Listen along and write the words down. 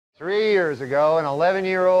3 years ago, an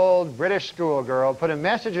 11-year-old British schoolgirl put a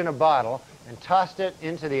message in a bottle and tossed it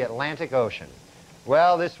into the Atlantic Ocean.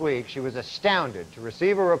 Well, this week she was astounded to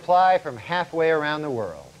receive a reply from halfway around the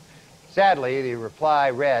world. Sadly, the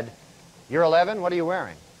reply read, "You're 11, what are you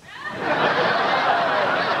wearing?"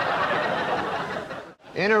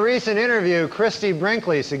 In a recent interview, Christy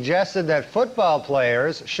Brinkley suggested that football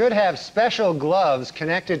players should have special gloves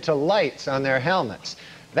connected to lights on their helmets.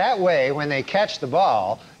 That way, when they catch the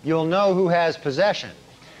ball, you'll know who has possession.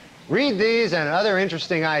 Read these and other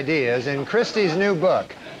interesting ideas in Christy's new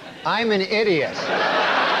book, I'm an Idiot.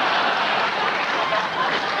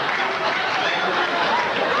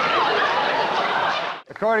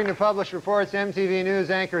 According to published reports, MTV News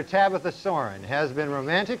anchor Tabitha Soren has been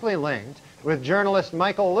romantically linked with journalist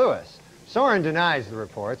Michael Lewis. Soren denies the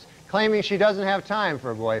reports, claiming she doesn't have time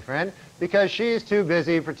for a boyfriend because she's too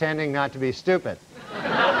busy pretending not to be stupid.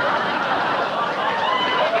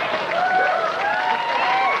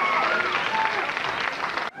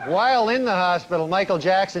 While in the hospital, Michael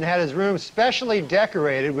Jackson had his room specially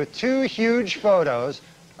decorated with 2 huge photos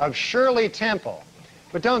of Shirley Temple.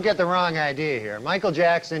 But don't get the wrong idea here. Michael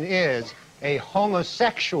Jackson is a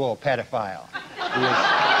homosexual pedophile.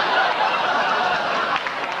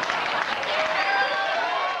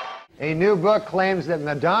 A new book claims that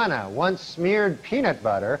Madonna once smeared peanut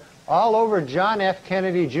butter all over John F.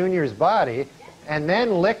 Kennedy Jr.'s body and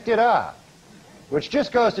then licked it off, which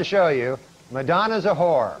just goes to show you Madonna's a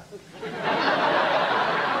whore.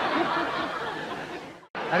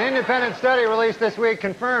 An independent study released this week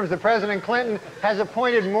confirms that President Clinton has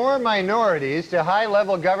appointed more minorities to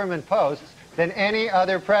high-level government posts than any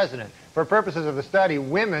other president. For purposes of the study,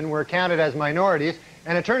 women were counted as minorities,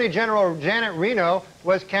 and Attorney General Janet Reno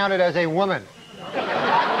was counted as a woman.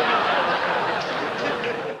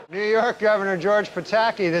 New York Governor George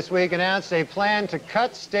Pataki this week announced a plan to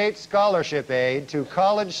cut state scholarship aid to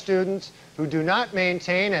college students who do not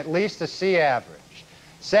maintain at least a C average.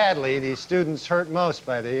 Sadly, the students hurt most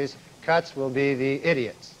by these cuts will be the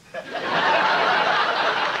idiots.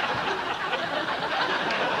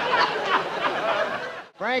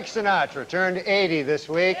 Frank Sinatra turned 80 this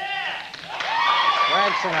week.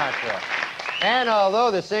 Frank Sinatra. And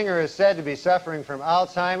although the singer is said to be suffering from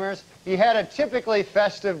Alzheimer's, he had a typically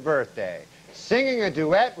festive birthday, singing a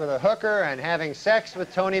duet with a hooker and having sex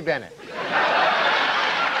with Tony Bennett.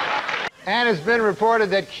 And it's been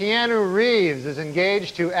reported that Keanu Reeves is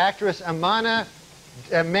engaged to actress Amanda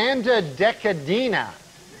Decadina.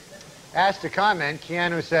 Asked to comment,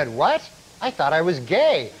 Keanu said, "What? I thought I was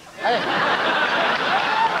gay.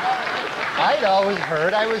 I'd always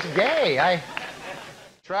heard I was gay.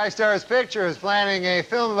 TriStar's Picture is planning a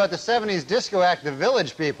film about the 70s disco act, The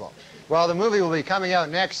Village People. While the movie will be coming out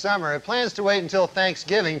next summer, it plans to wait until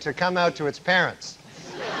Thanksgiving to come out to its parents.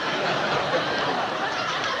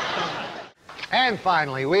 And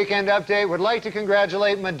finally, Weekend Update would like to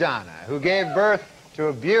congratulate Madonna, who gave birth to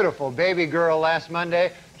a beautiful baby girl last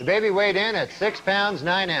Monday. The baby weighed in at 6 pounds,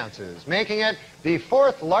 9 ounces, making it the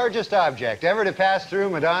 4th largest object ever to pass through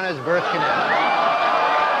Madonna's birth canal.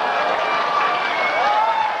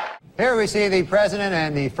 Here we see the president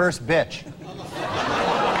and the first bitch.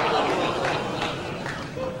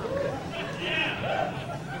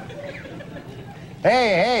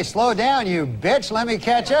 Hey, slow down, you bitch. Let me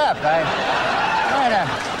catch up.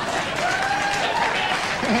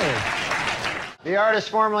 The artist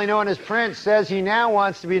formerly known as Prince says he now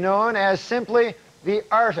wants to be known as simply the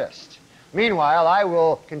artist. Meanwhile, I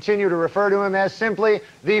will continue to refer to him as simply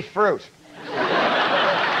the fruit.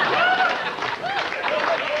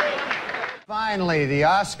 Finally, the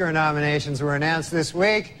Oscar nominations were announced this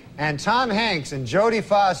week, and Tom Hanks and Jodie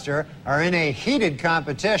Foster are in a heated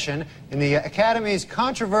competition in the Academy's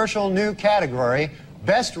controversial new category,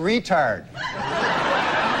 Best Retard.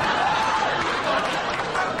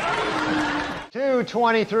 2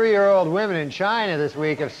 23-year-old women in China this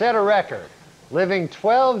week have set a record, living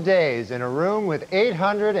 12 days in a room with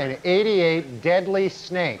 888 deadly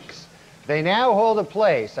snakes. They now hold a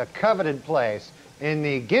place, a coveted place, in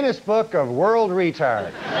the Guinness Book of World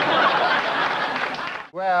Retard.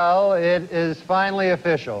 Well, it is finally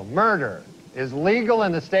official. Murder is legal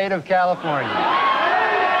in the state of California.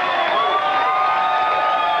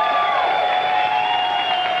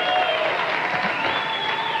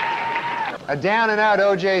 A down-and-out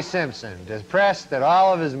O.J. Simpson, depressed that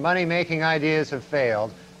all of his money-making ideas have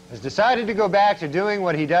failed, has decided to go back to doing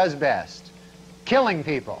what he does best, killing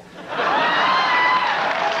people.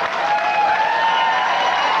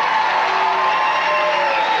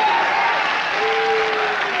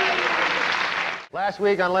 Last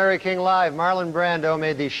week on Larry King Live, Marlon Brando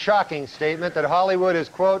made the shocking statement that Hollywood is,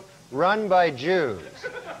 quote, run by Jews.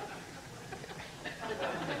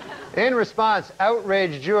 In response,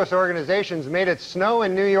 outraged Jewish organizations made it snow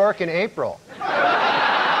in New York in April.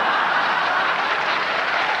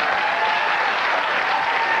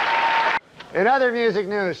 In other music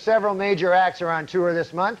news, several major acts are on tour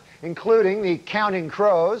this month, including the Counting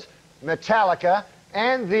Crows, Metallica,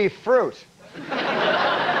 and The Fruit.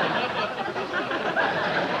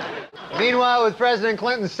 Meanwhile, with President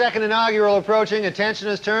Clinton's second inaugural approaching, attention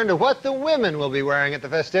has turned to what the women will be wearing at the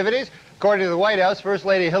festivities. According to the White House, First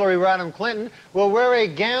Lady Hillary Rodham Clinton will wear a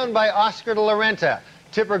gown by Oscar de la Renta.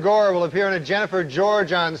 Tipper Gore will appear in a Jennifer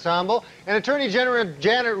George ensemble, and Attorney General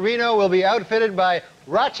Janet Reno will be outfitted by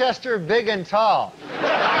Rochester Big and Tall.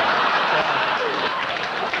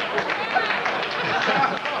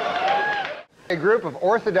 A group of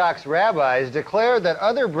Orthodox rabbis declared that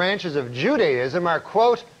other branches of Judaism are,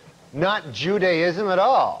 quote, not Judaism at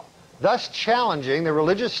all, thus challenging the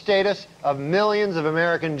religious status of millions of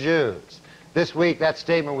American Jews. This week, that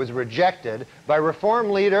statement was rejected by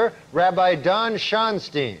Reform leader Rabbi Don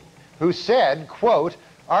Schonstein, who said, quote,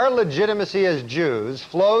 our legitimacy as Jews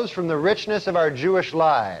flows from the richness of our Jewish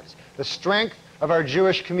lives, the strength of our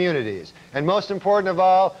Jewish communities, and most important of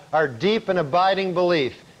all, our deep and abiding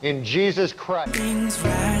belief in Jesus Christ. Things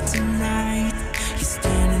right tonight. You're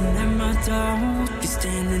standing at my door. You're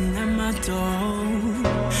standing at my door.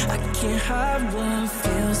 I can't hide what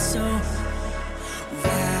feels so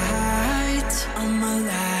right. I'm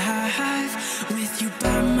alive with you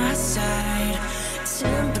by my side.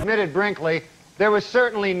 Admitted Brinkley, there was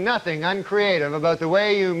certainly nothing uncreative about the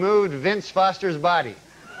way you moved Vince Foster's body.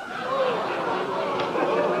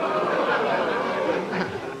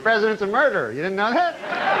 President's a murderer. You didn't know that?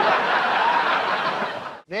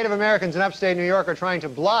 Native Americans in upstate New York are trying to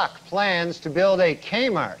block plans to build a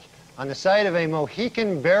Kmart on the site of a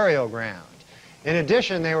Mohican burial ground. In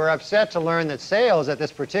addition, they were upset to learn that sales at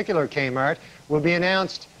this particular Kmart will be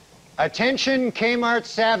announced, attention Kmart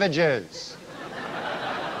savages.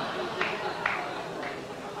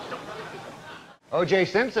 O.J.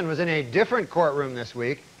 Simpson was in a different courtroom this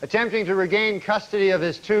week, attempting to regain custody of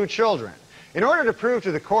his 2 children. In order to prove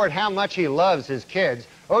to the court how much he loves his kids,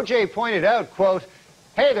 O.J. pointed out, quote,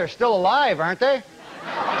 hey, they're still alive, aren't they?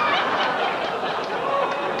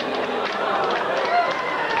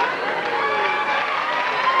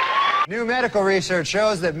 New medical research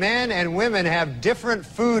shows that men and women have different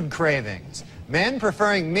food cravings, men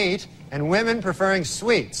preferring meat and women preferring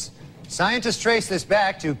sweets. Scientists trace this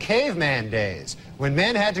back to caveman days, when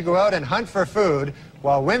men had to go out and hunt for food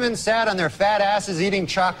while women sat on their fat asses eating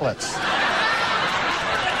chocolates.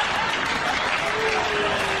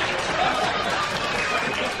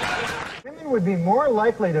 Women would be more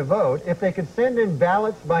likely to vote if they could send in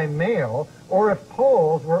ballots by mail or if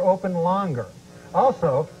polls were open longer.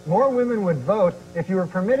 Also, more women would vote if you were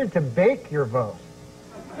permitted to bake your vote.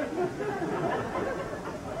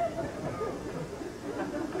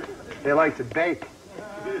 'They like to bake.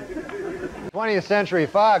 20th Century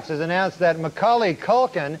Fox has announced that Macaulay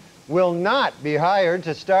Culkin will not be hired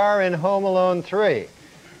to star in Home Alone 3.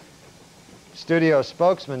 Studio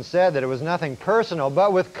spokesman said that it was nothing personal,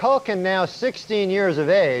 but with Culkin now 16 years of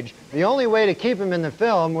age, the only way to keep him in the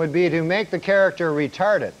film would be to make the character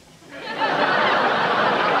retarded.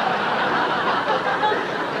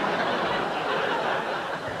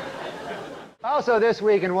 Also this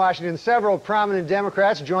week in Washington, several prominent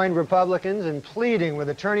Democrats joined Republicans in pleading with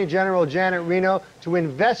Attorney General Janet Reno to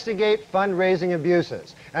investigate fundraising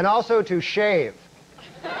abuses and also to shave.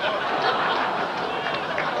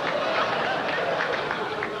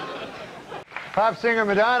 Pop singer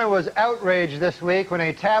Madonna was outraged this week when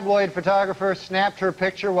a tabloid photographer snapped her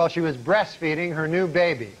picture while she was breastfeeding her new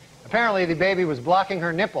baby. Apparently, the baby was blocking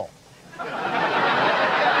her nipple.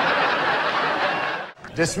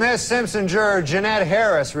 Dismissed Simpson juror Jeanette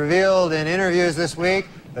Harris revealed in interviews this week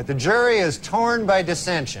that the jury is torn by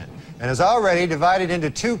dissension and is already divided into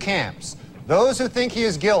 2 camps, those who think he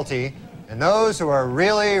is guilty and those who are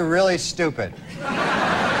really, really stupid.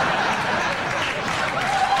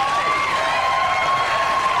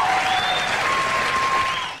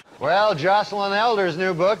 Well, Jocelyn Elder's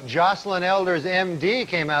new book, Jocelyn Elder's MD,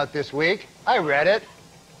 came out this week. I read it.